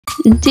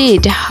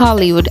Did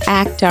Hollywood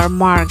actor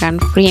Morgan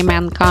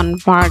Freeman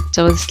convert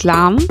to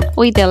Islam?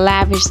 With a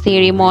lavish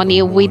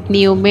ceremony with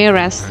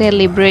numerous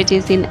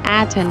celebrities in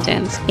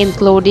attendance,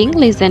 including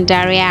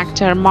legendary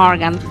actor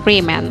Morgan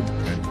Freeman,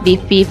 the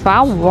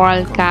FIFA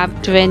World Cup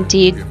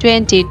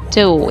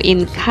 2022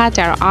 in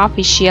Qatar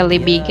officially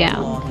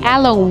began.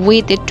 Along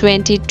with the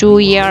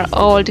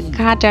 22-year-old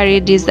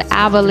Qatari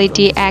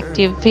disability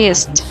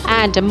activist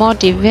and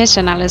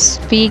motivational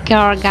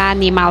speaker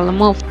Ghanim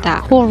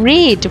al-Muftah, who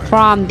read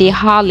from the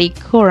Holy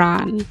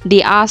Quran,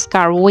 the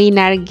Oscar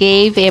winner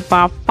gave a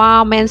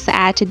performance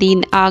at the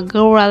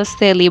inaugural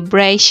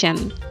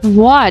celebration.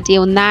 What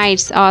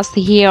unites us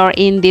here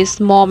in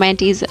this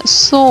moment is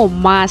so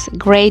much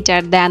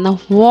greater than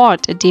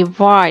what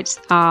divides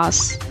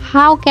us.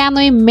 How can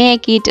we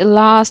make it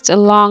last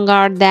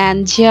longer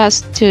than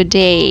just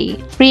today?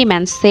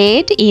 Freeman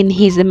said in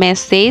his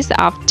message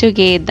of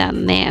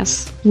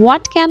togetherness.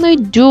 What can we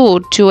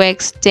do to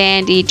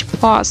extend it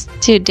past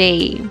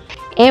today?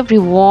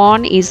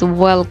 Everyone is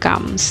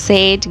welcome,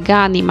 said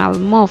Ghanim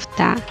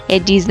al-Muftah, a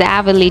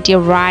disability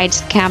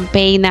rights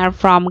campaigner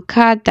from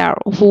Qatar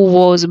who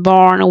was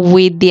born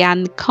with the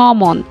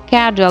uncommon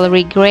caudal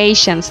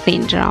regression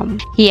syndrome.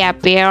 He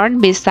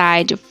appeared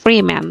beside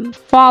Freeman.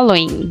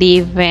 Following the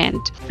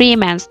event,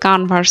 Freeman's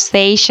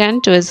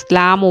conversion to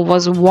Islam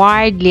was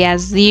widely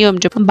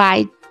assumed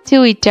by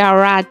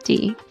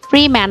Twitterati.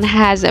 Freeman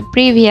has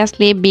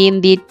previously been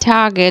the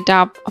target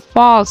of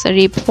false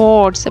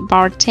reports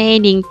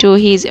pertaining to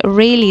his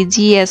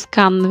religious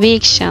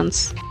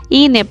convictions.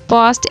 In a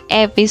past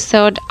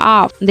episode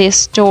of The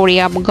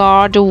Story of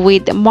God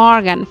with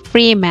Morgan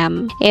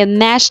Freeman, a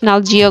National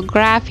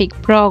Geographic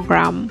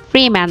program,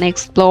 Freeman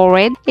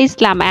explored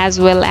Islam as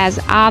well as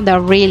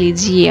other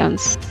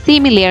religions.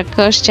 Similar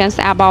questions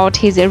about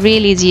his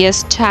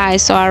religious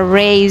ties were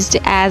raised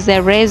as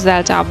a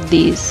result of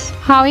this.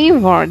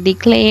 However, the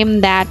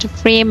claim that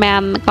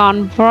Freeman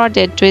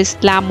converted to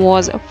Islam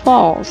was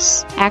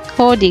false,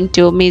 according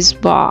to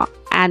Misbah,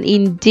 an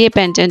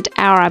independent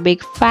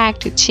Arabic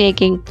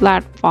fact-checking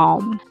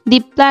platform. The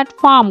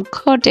platform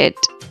quoted,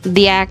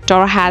 "The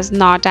actor has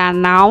not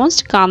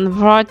announced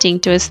converting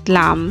to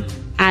Islam,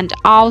 and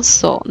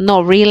also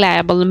no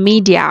reliable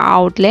media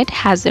outlet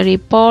has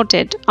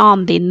reported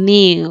on the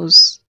news."